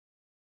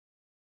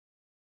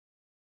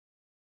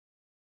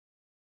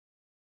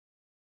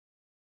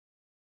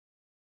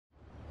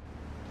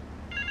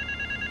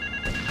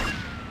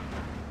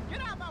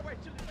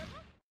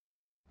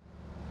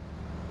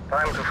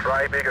Time to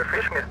fry bigger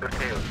fish, Mr.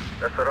 Teal.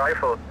 There's a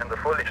rifle in the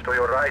foliage to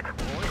your right.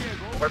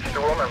 Watch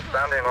the woman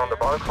standing on the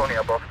balcony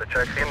above the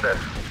check-in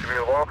desk. She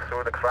will walk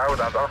through the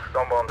crowd and ask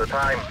someone the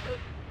time.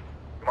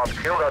 You must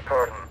kill that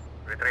person,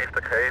 retrieve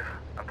the case,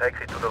 and take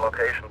it to the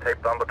location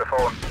taped under the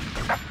phone.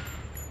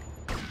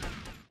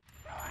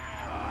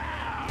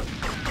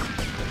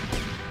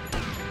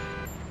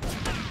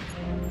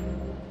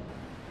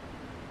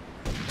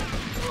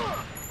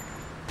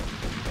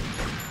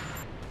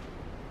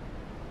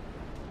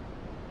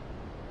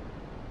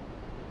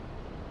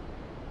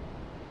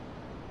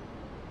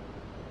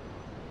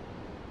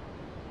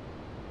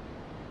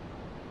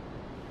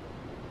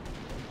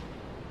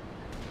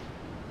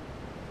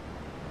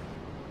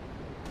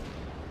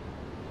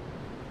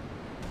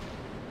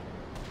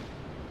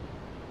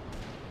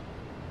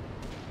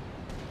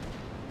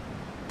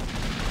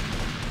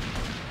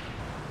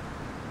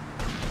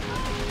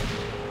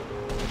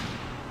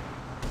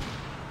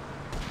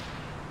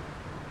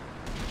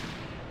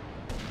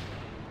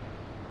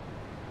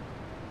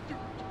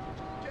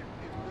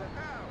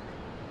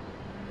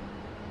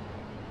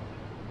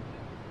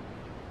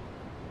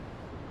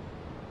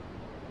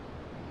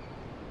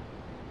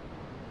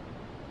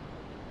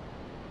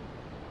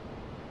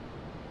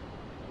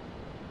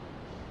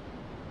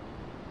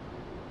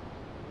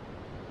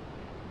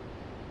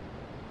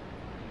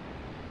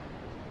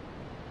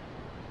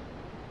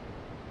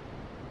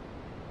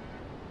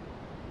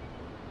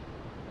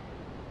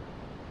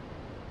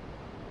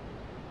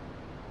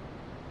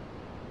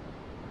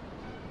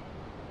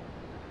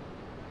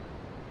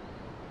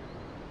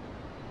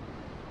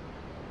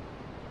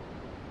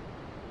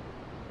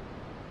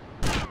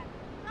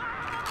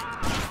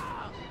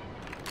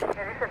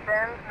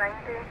 Advance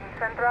 19 in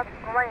Central,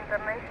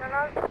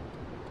 International.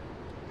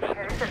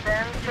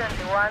 Advance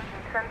 21 in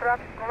Central,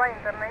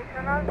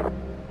 International.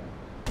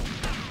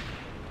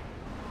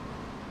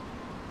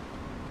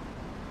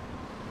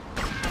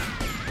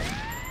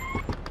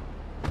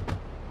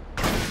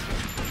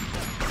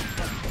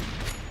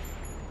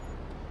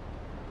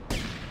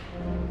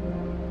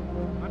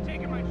 I'm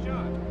taking my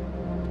shot.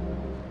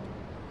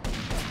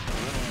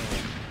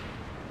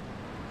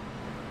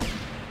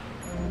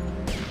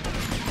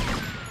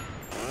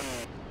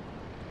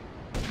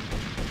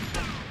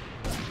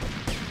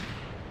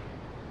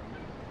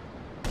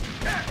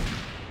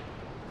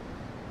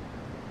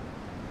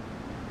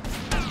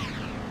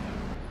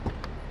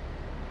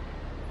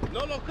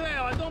 No lo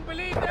creo, I don't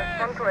believe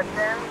that!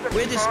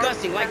 We're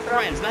discussing like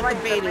friends, not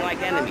debating like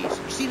enemies.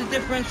 You see the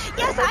difference?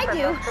 Yes, I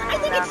do. I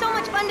think it's so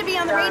much fun to be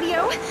on the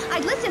radio.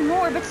 I'd listen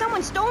more, but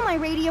someone stole my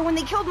radio when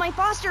they killed my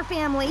foster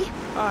family.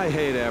 I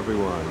hate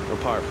everyone,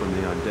 apart from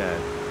the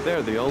undead.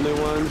 They're the only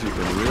ones you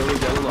can really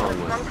get along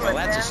with. Well,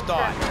 that's a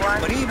start.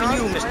 But even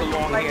you, Mr.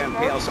 Long Hair and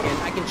Pale Skin,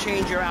 I can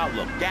change your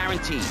outlook,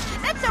 guaranteed.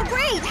 That's so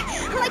great!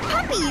 Like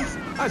puppies!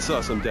 I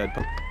saw some dead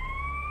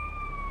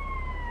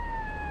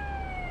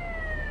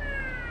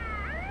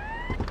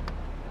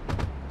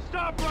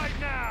Stop right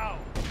now!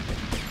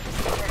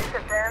 There is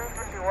a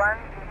 1021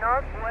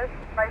 northwest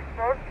by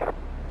sport.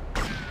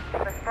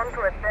 Respond to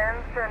a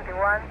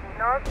 1021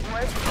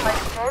 northwest by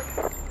sport.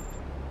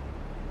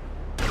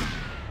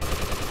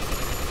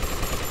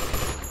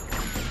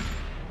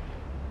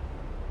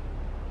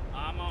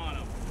 I'm on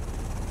him.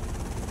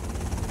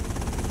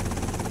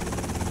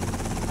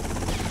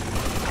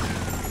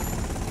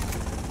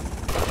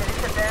 There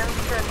is a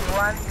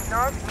 1021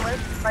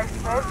 northwest by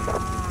sport.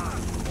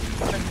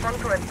 Respond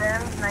to a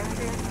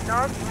 1019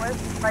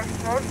 northwest by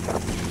sport.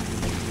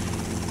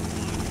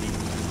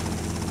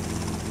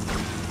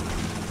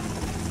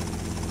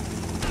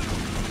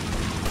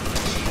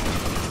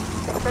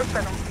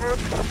 Suspect on foot.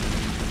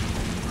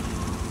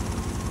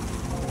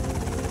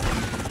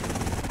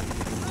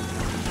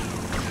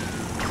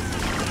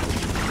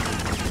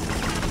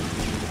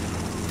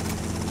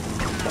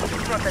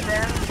 For the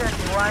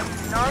 1021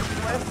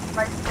 northwest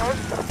by sport.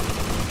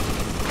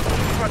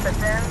 For the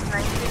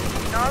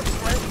 1019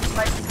 northwest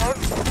by sport.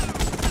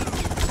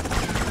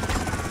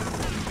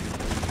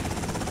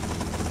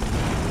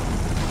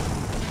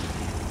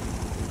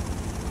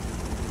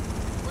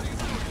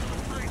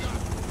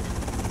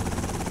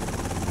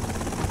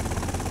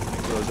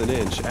 grows an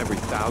inch every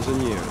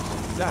 1,000 years.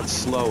 That's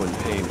slow and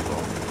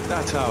painful.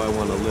 That's how I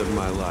want to live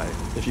my life.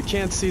 If you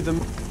can't see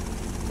them...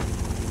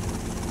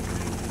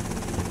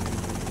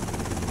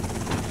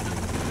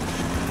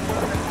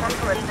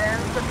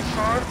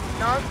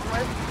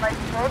 Northwest by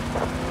 4.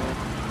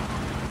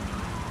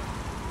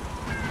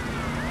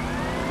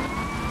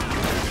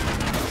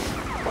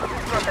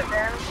 For the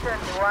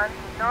 1021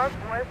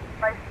 northwest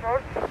by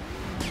 4.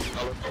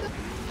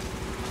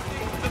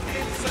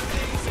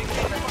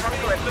 Respond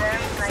to a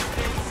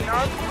 1019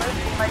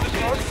 northwest by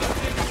 4.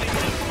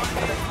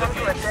 Respond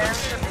to a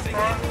 1034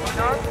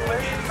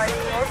 northwest by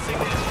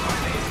 4.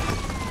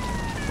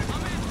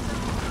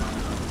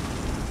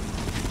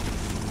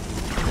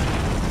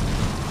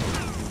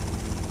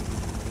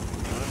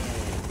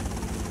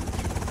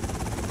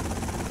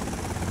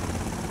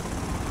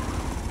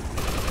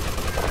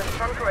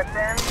 To a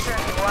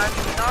 1021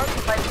 north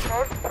by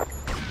 4.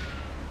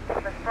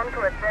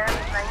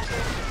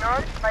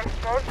 north by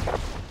sport.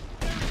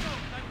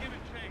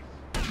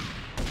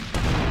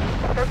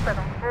 Suspect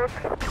on foot.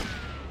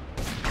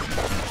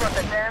 For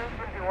the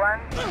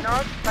 10-21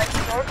 north by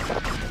sport.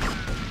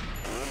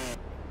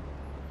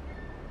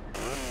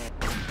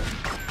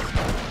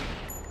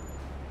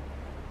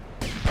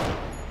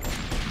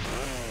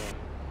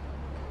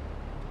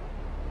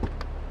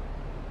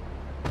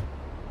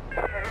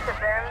 There is a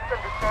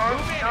 10-24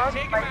 north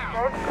by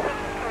sport.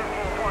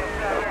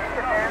 There is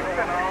a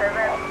 10-27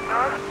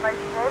 north by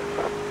sport.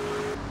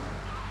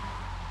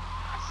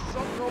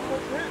 Something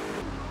almost hit.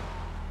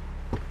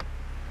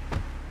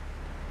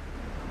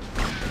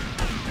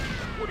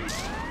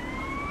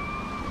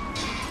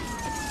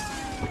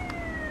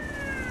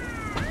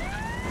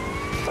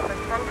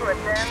 Respond to a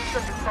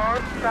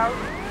 10-24 south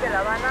de La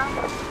Habana.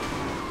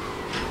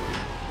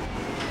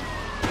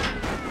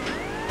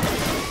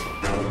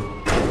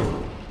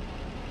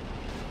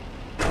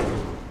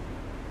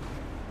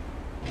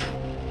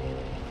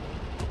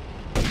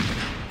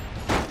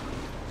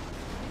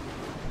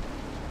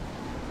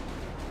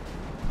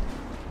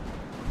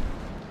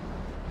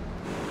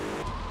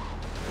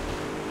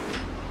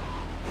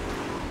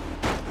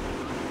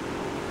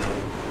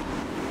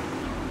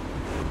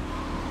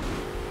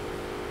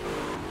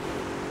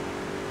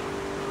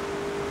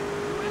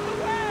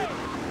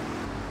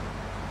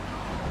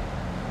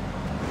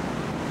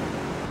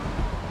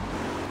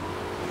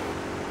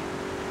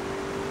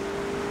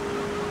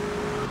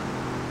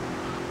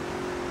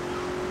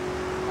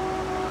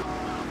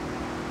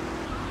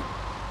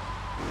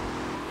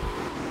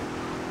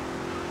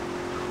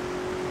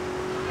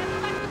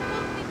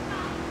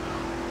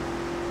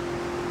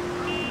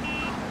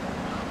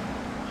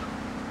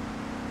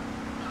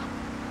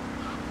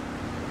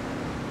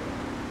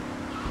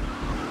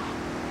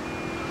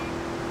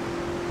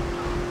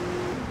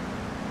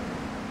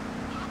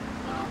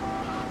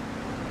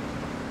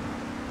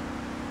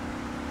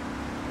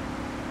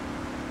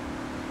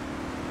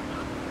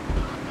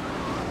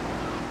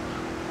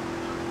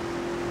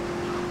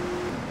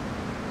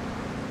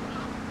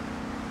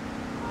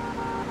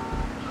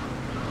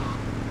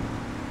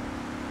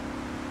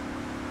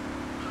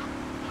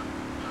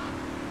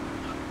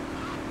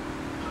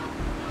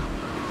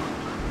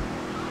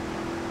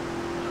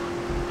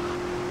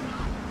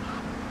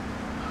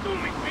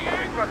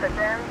 For the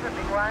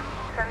 10-21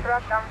 Central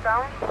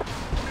Downtown.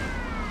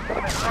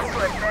 Respond to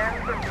a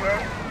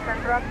 10-28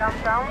 Central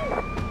Downtown.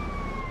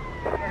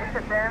 There is a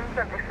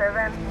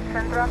 10-27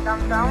 Central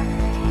Downtown.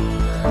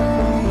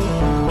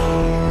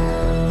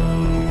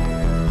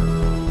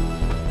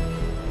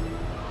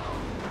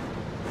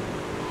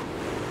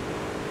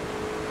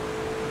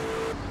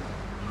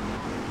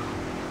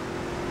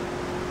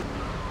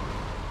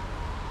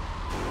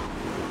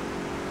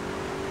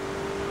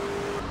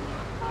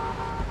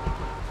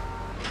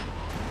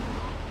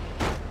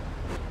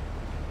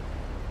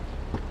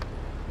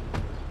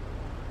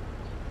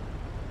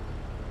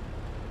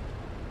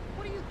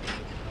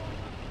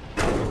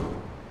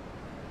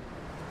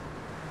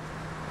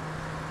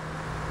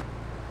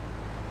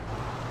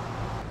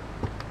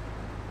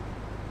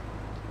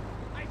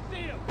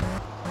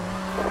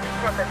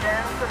 For the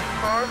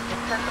 10-24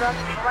 Central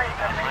Escobar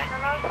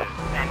International.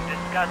 And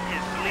discuss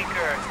his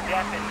bleaker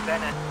death in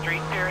Venice street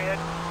period?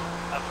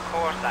 Of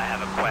course I have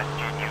a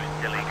question, you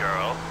silly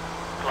girl.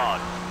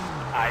 Claude,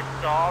 I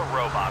saw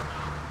robots.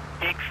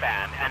 Big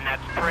fan, and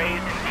that's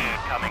praise indeed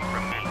coming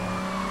from me.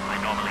 I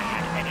normally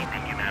hate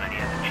anything humanity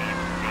has achieved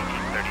since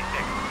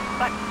 1836.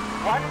 But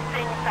one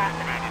thing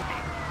fascinated me.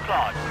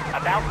 Claude,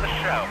 about the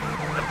show,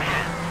 the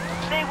pants.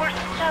 They were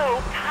so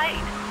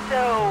tight,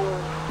 so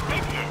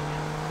fitted.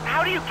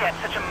 How do you get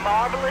such a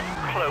marvelous,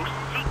 close,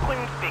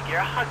 sequined figure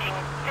hugging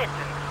fit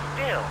and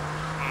still?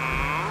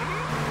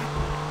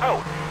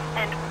 Oh,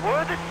 and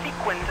were the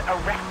sequins a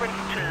reference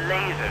to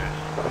lasers?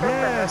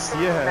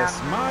 Yes,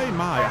 my,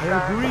 I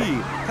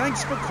agree.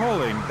 Thanks for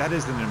calling. That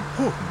is an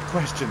important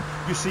question.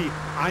 You see,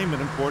 I'm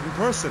an important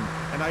person,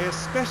 and I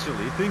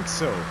especially think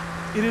so.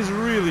 It is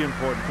really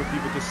important for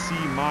people to see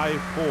my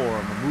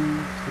form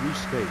move through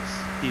space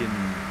in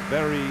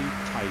very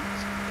tight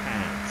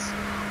pants,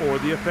 or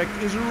the effect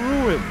is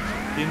ruined.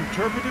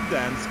 Interpretive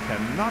dance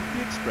cannot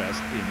be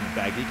expressed in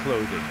baggy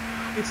clothing.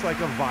 It's like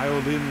a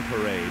violin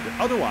parade.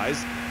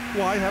 Otherwise,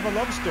 why have a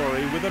love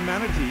story with a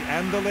manatee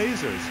and the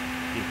lasers?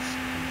 It's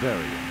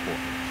very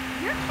important.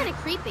 You're kind of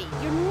creepy.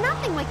 You're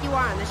nothing like you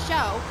are on the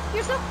show.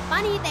 You're so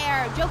funny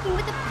there, joking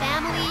with the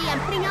family and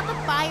putting out the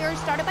fires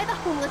started by the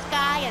homeless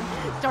guy and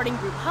starting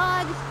group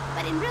hugs.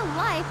 But in real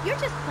life, you're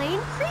just plain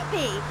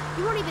creepy.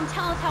 You won't even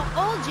tell us how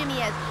old Jimmy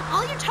is.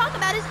 All you talk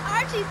about is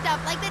Archie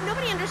stuff like that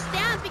nobody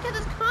understands because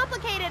it's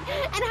complicated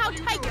and how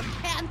tight your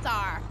pants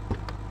are.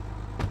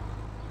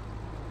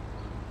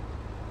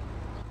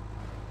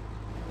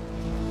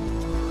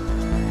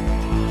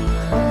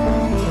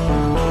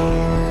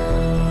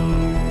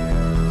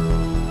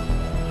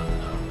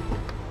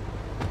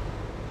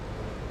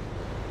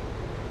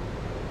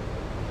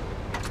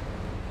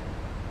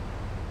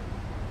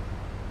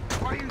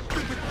 Why you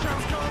stupid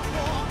junk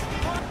on